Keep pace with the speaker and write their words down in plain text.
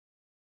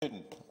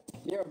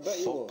Yeah, I bet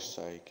you will. Fuck's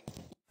sake.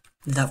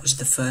 That was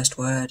the first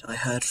word I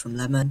heard from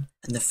Lemon,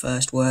 and the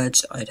first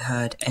words I'd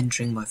heard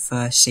entering my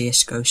first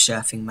CSGO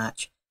surfing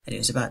match, and it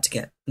was about to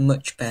get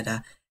much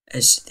better,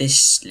 as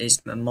this is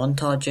a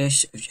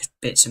montage of just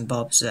bits and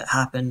bobs that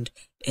happened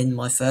in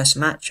my first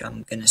match,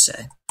 I'm gonna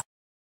say.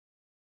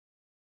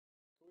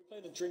 We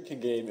played a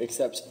drinking game,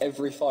 except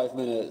every 5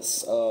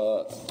 minutes,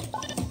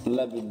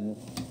 Lemon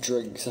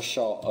drinks a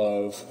shot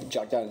of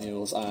Jack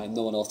Daniels and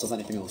no one else does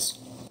anything else.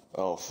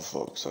 Oh, for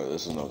fuck's sake,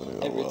 this is not gonna go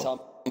Every well.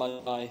 time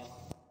I die.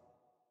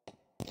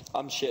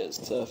 I'm shit at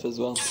surf as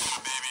well.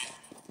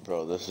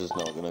 Bro, this is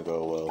not gonna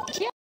go well.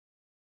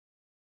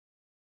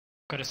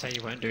 Gotta say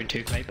you weren't doing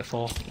too great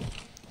before.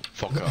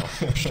 Fuck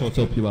off. Shut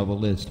up, you have a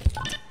list.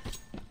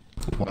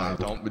 Nah,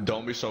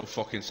 don't be so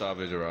fucking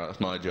savage, alright? That's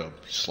my job,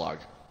 you slag.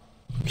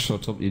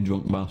 Shut up, you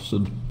drunk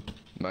bastard.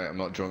 Mate, I'm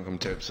not drunk, I'm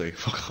tipsy.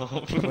 Fuck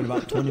off. In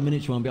about 20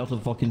 minutes you won't be able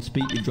to fucking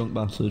speak, you drunk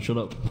bastard. Shut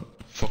up.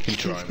 Fucking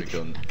try me,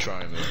 gun.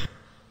 Try me.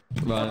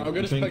 Right, I'm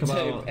gonna think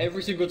spectate him. about...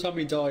 Every single time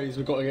he dies,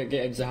 we've got to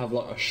get him to have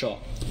like a shot.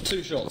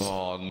 2 shots.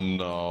 Oh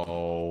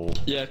no.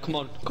 Yeah, come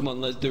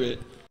on, let's do it.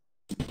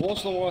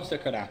 What's the worst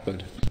that could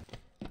happen?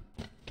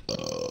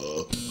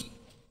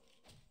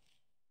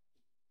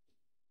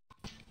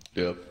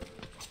 Yep.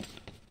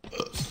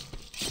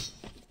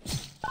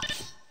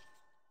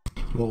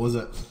 What was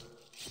it?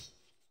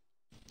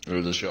 It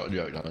was a shot of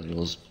Jack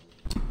Daniels.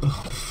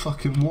 Oh,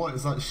 fucking what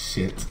is that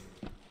shit?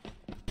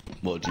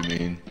 What do you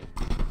mean?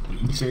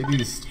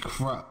 JD's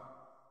crap.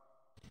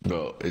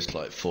 Bro, it's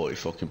like 40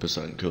 fucking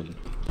 % gun.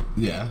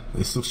 Yeah,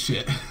 it's still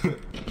shit.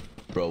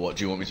 Bro, what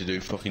do you want me to do?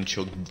 Fucking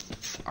chug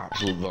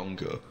absolute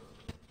vodka?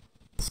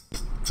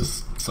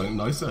 Just something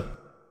nicer.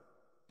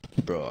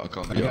 Bro, I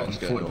can't be Again, arsed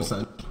getting up.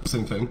 40%,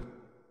 same thing.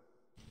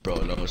 Bro,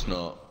 no it's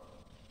not.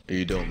 Are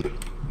you dumb?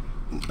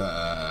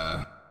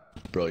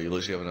 Bro, you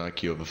literally have an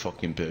IQ of a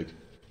fucking pig.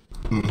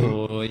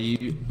 Boy,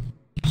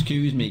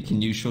 excuse me,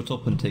 can you shut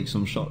up and take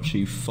some shots,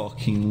 you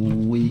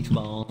fucking weak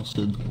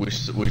bastard? We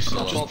still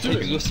Just do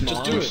it, just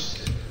do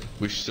it.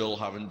 We still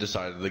haven't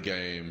decided the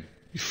game,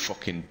 you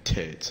fucking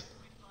tit.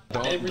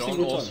 Don't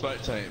single all time.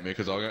 spectate me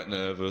because I'll get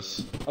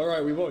nervous.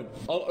 Alright, we won't.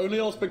 I'll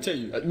spectate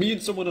you. Me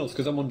and someone else,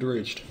 because I'm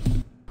underaged.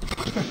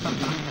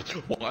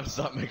 Why does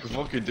that make a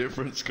fucking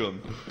difference,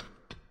 gun?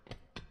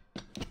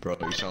 Bro,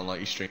 you sound like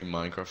you're streaming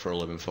Minecraft for a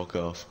living, fuck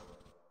off.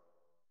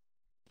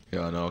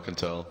 Yeah, I know, I can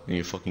tell. In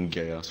your fucking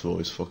gay ass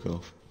voice, fuck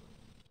off.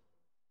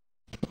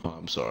 Oh,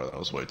 I'm sorry, that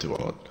was way too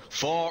hard.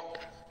 Fuck!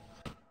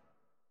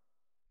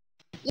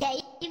 Yeah,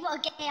 you got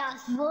a gay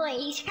ass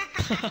voice.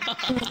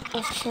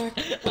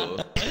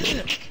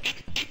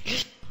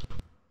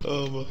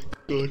 Oh my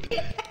god.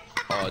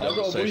 Oh, I've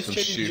got a voice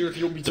changer if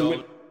you want me to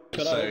win.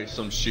 Say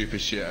some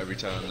stupid shit every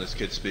time this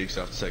kid speaks.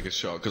 I have to take a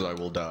shot because I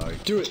will die.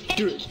 Do it.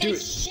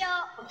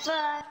 Shot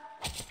for...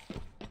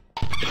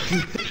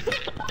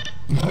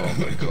 Oh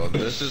my god,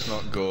 this is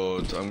not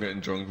good. I'm getting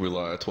drunk with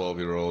like a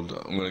 12-year-old.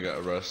 I'm gonna get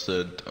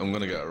arrested.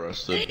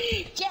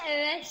 Get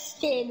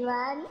arrested,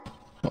 man.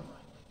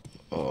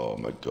 Oh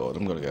my god,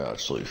 I'm gonna get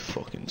actually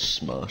fucking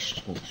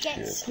smashed. Oh, Get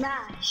shit.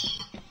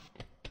 smashed.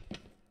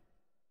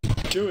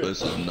 Do it.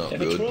 This is not If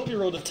good. a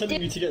 12-year-old is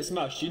telling you to get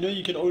smashed, you know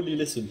you can only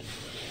listen.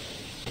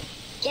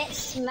 Get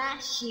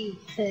smashed, you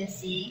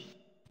pussy.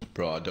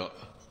 Bro, I don't...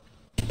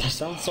 That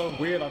sounds so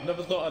weird. I've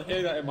never thought I'd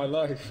hear that in my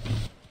life.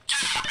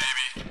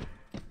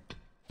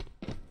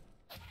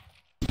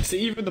 See,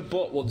 even the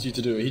bot wants you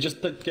to do it. He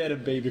just said get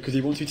him, baby, because he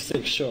wants you to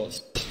take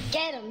shots.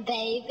 Get him,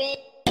 baby.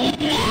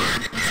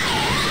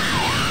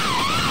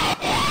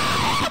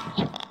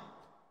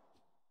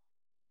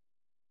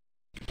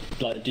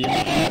 Like, do you...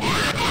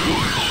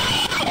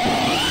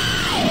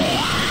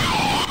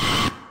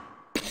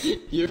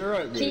 You're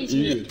right, mate.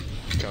 You're good.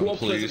 Can What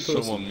please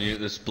pleasant someone mute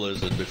this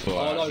blizzard before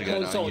I Oh no, actually get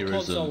an aneurysm?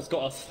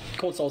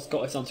 console's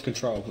got us under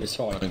control. It's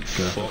fine. Thank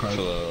fuck for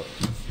that.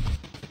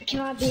 Can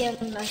I be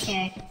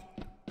okay?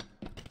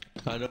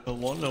 I don't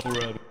want no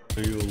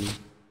ravioli.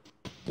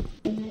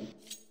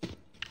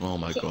 Oh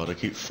my god, I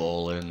keep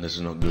falling. This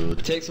is not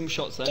good. Take some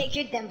shots then. Get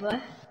good then,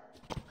 bro.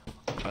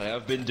 I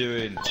have been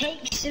doing.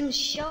 Take some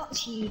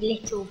shots, you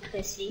little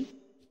pussy.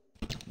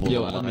 Well,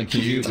 Yo, I'm I'm like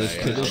making you, you this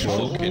mate. kid I'm as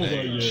well. fucking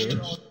aged.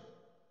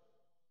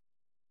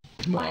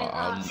 I'm I'll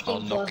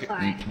asking knock for it, a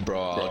fight.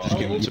 bro. I'll just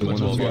give it to my One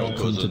as 12-year-old well,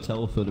 come to cousin.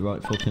 Telford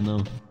right fucking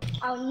now.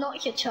 I'll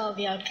knock your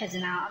 12-year-old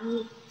cousin out.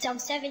 I'm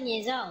 7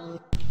 years old.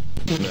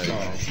 Mate,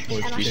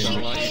 And I you shoot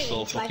sound like you're heroin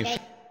so into my fucking veins.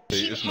 Shoot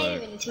fetus, heroin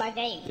mate. into my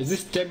veins. Is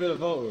this Demi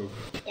Lovato?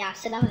 Yeah, I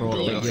said I'm a Bro,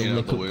 Probably bitch. not your seen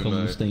lick out the up way, cum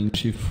mate.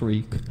 stains, you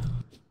freak.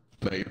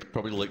 Mate, he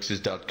probably licks his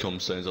dad cum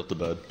stains off the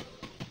bed.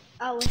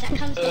 Oh, was that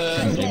comes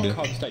Not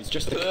cum stains,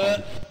 just the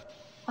cum.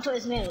 I thought it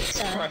was milk,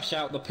 so... Fresh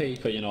out the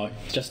peeper, you know.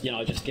 Just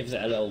gives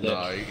it a little bit.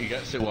 No, he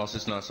gets it whilst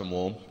it's nice and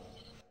warm.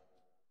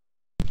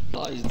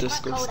 That is Quite cold,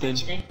 disgusting.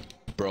 actually.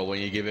 Bro, when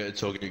you give it a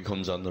tug, it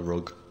comes on the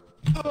rug.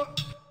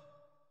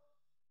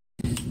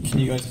 Can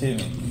you guys hear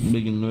me?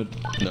 Big and nerd.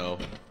 No.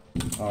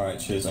 Alright,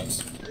 cheers,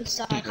 thanks. I'm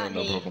sorry, I No, can't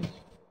no hear you. problem.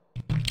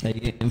 Hey,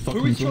 getting Who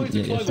fucking is trying drunk to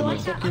yet, climb yes, on my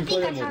mate. fucking I think I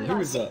player found one? Who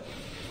out. is that?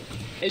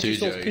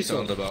 TJ, you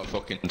sound about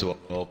fucking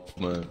 12,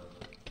 man.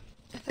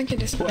 I think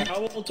it is. Wait, how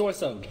old do I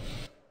sound?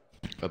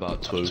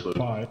 About 2.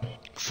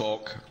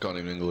 Fuck, can't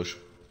even English.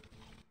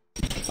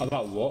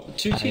 About what?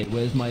 2 Hey,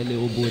 where's my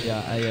little boy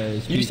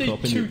at? You say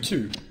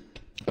 2-2?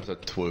 I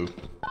said 2.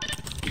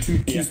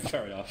 Yeah,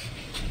 fair enough.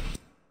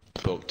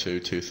 Fuck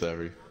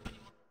 2-2-30.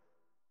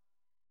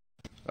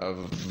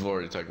 I've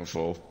already taken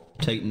 4.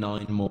 Take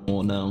 9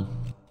 more now.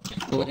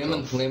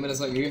 Layman, is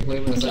that you?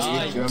 Layman, is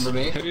that you? Do you remember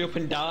me? Hurry up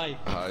and die.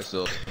 Hi,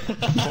 still.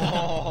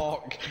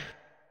 Fuck!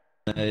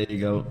 There you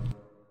go.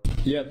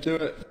 Yeah, do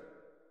it.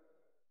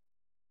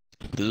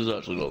 This is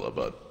actually not that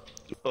bad.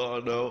 Oh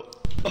no.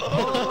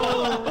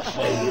 Oh,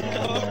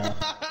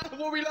 fuck!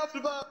 What are we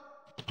laughing about?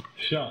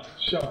 Shut.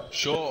 I'm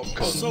so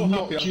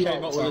happy I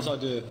came up with this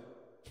idea.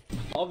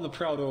 I'm the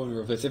proud owner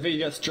of this. If he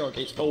gets drunk,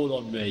 it's all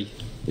on me.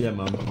 Yeah,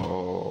 man.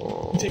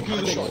 Oh. Take full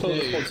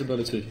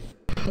responsibility.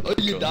 Oh,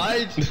 you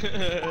died?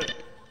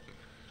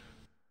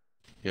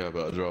 Yeah,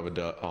 but I'd rather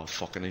die. Oh,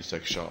 fuck, I need to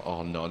take a shot.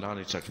 Oh, no, now I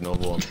need to take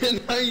another one.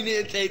 Now you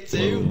need to take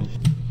 2.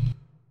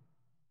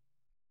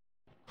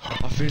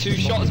 I finished 2 the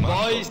shots, fucking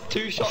match, boys.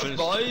 2 shots,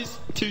 boys.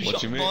 2 What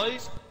shots, do you mean?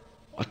 boys.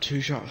 A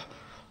 2 shot?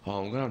 Oh,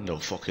 I'm gonna have no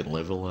fucking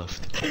liver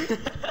left. Do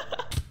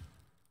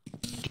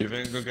you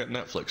think I'm gonna get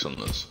Netflix on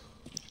this?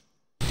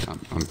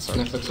 I'm sorry.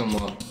 Netflix on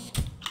what?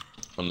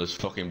 On this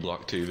fucking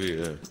black TV,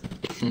 yeah.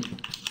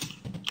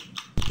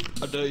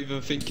 I don't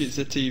even think it's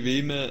a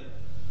TV, mate.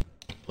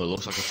 Well, it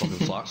looks like a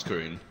fucking flat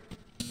screen.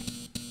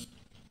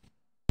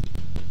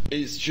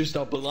 It's just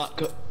a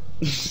black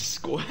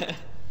square.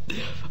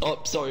 Oh,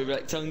 sorry,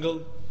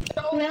 rectangle.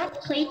 So we have to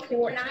play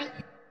Fortnite.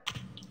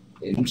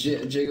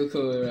 Jiggle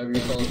or whatever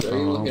you call it. Are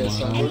you looking at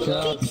something?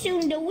 And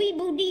soon the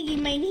Weeble Diggy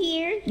man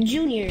here,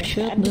 Junior,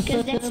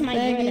 because that's my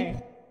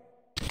brother.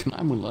 Can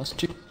I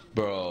molest you?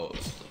 Bro,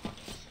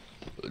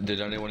 did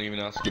anyone even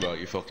ask you about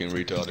your fucking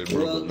retarded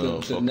brother? Welcome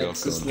No, to fuck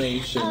Nexus off,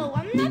 Nation. Oh,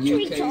 I'm not the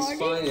UK's retarded.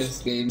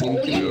 finest gaming You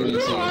already community.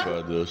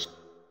 clarified this.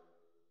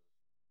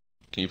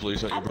 Can you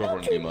please take your I'm brother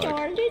not on your mic?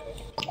 retarded.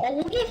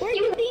 Oh, why are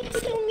you being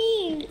so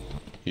mean?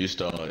 You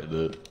started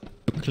it.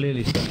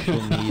 Clearly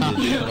sexual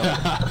needed.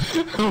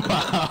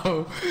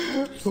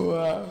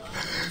 Wow.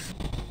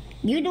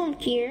 You don't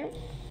care.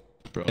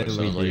 Bro, it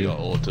sounds like you got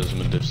autism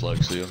and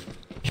dyslexia.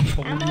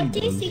 I'm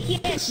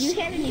autistic, yes. You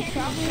have any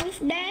problem with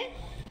that?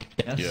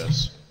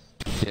 Yes.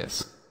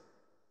 Yes.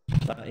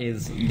 That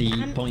is the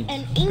I'm point.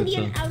 an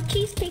Indian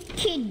autistic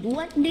kid.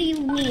 What do you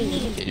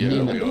mean? Yeah,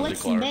 we already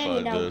What's bad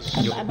clarified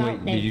this. about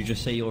Wait, that? did you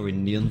just say you're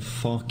Indian?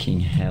 Fucking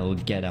hell,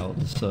 get out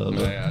the server.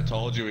 Mate, I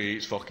told you he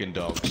eats fucking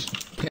dogs.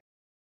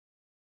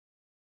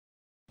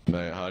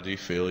 Mate, how do you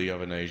feel you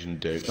have an Asian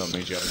dick? That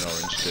means you have an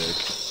orange dick.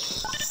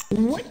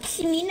 What's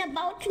mean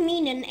about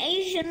me, an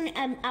Asian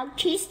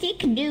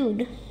autistic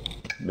dude?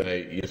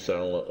 Mate, you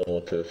sound like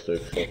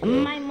autistic.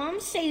 My mom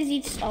says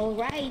it's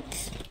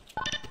alright.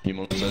 Your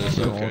mum said it's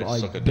okay to God,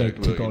 suck I a dick, beg to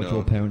but you God your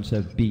know. parents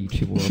have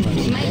beat you. My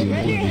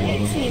brother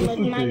hates me, but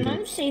my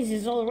mom says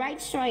it's alright,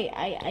 so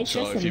I So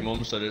trust if your him.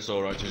 mum said it's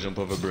alright to jump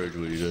off a bridge,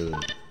 will you do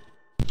it?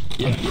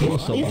 Yeah, of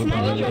course I If would. my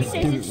I mama would says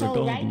do it it's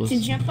alright to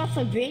regardless. jump off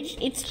a bridge,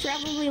 it's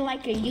probably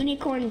like a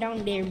unicorn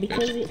down there,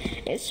 because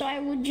so I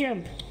would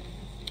jump.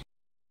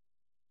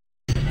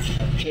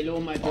 Hello,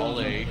 my brother.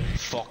 Ollie,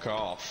 fuck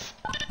off.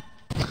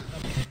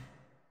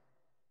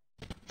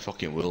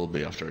 Fucking will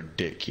be after a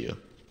dick, you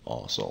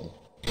arsehole.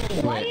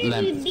 Why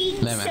are you being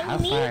Lemon, so how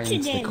mean far to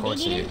into the them? They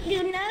course are you? didn't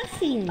do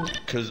nothing.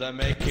 Cause they're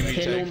making me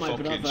Hello, take my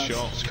fucking brothers.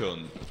 shots,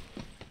 cunt.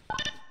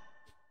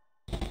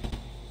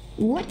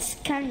 What's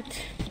cunt?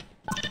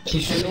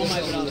 Hello,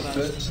 my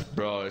brother.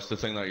 Bro, it's the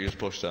thing that you just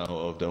pushed out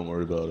of, don't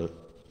worry about it.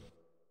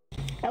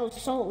 Oh,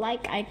 so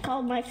like I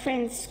call my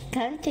friends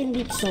cunt and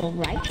it's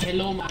alright?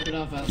 Hello, my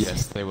brother.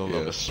 Yes, they will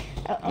love Yes. it.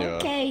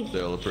 Okay. Yeah,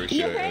 they'll You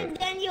appreciate heard it.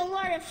 Daniel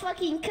are a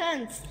fucking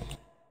cunt.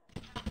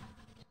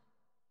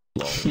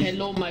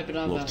 Hello, my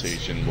brother. Love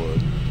teaching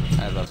word.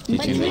 I love But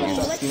teaching you know things.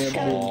 what's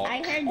cunt? I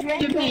heard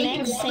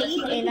Racooneggs say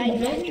it and I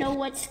don't know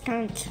what's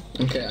cunt.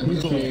 Okay, I'm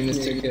just hearing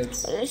these 2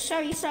 kids.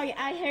 Sorry,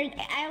 I heard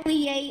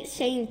Ali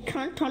saying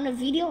cunt on a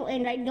video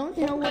and I don't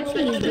know what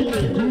he's doing.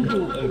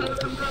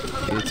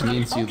 It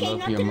means you Okay, love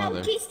not your an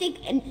mother. autistic,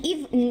 and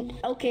even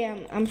okay,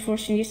 I'm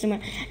forcing you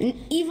someone.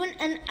 Even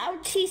an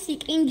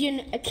autistic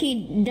Indian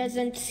kid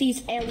doesn't see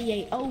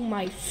LEA. Oh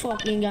my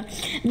fucking god!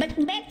 But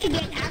back to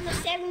that, I'm a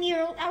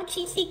 7-year-old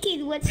autistic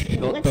kid. What's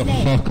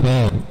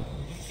that?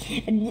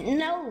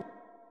 No.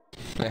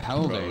 Wait, how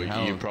old are Bro, you?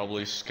 How you old?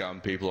 probably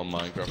scam people on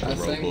Minecraft I and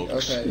think,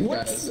 Roblox. okay,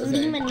 What's guys, okay.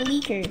 Lehman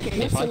Leaker? If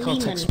What's I a call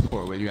tech Lehman?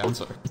 support, will you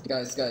answer?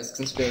 Guys,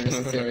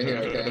 conspiracy theory here,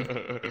 okay?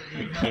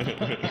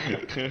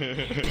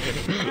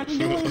 I'm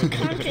doing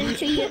content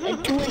to a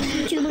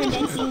YouTuber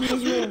that's in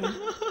this room.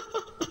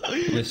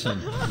 Listen,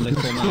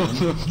 little man.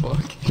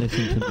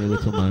 Listen to me,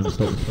 little man.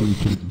 Stop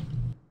speaking.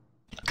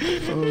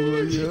 Oh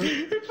my god.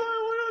 If I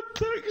went on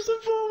tech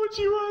support, would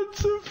you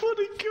answer?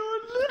 Funny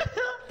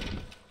gun.